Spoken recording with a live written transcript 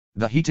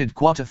The heated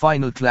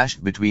quarter-final clash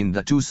between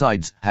the two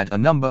sides had a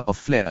number of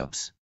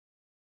flare-ups.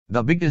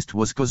 The biggest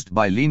was caused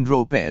by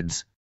Leandro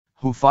Paredes,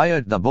 who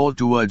fired the ball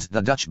towards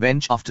the Dutch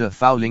bench after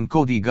fouling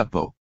Cody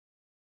Gakpo.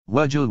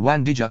 Virgil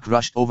van Dijk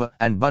rushed over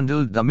and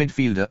bundled the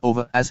midfielder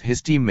over as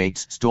his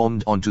teammates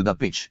stormed onto the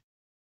pitch.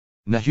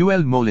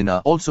 Nahuel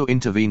Molina also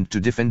intervened to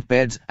defend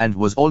Paredes and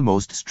was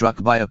almost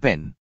struck by a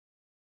pen.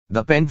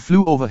 The pen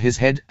flew over his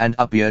head and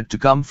appeared to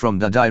come from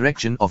the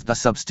direction of the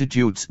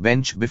substitutes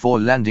bench before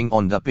landing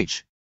on the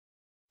pitch.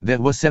 There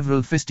were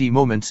several fisty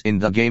moments in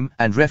the game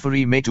and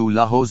referee Mateu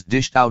Lahoz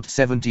dished out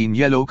 17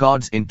 yellow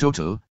cards in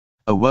total,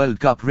 a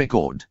World Cup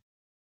record.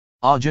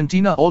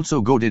 Argentina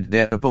also goaded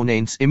their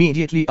opponents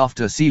immediately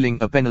after sealing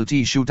a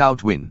penalty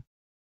shootout win.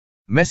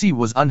 Messi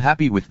was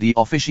unhappy with the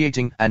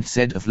officiating and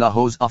said of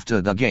Lahoz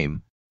after the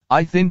game,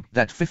 "I think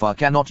that FIFA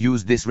cannot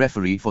use this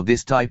referee for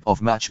this type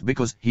of match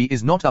because he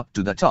is not up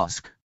to the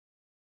task."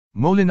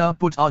 Molina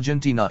put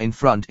Argentina in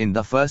front in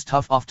the first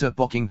half after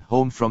poking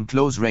home from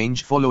close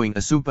range following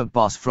a superb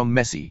pass from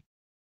Messi.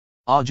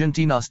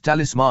 Argentina's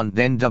talisman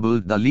then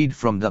doubled the lead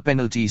from the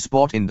penalty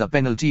spot in the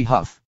penalty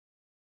half.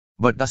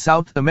 But the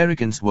South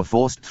Americans were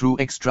forced through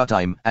extra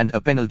time and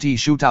a penalty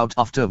shootout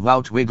after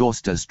Wout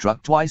Weghorst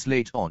struck twice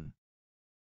late on.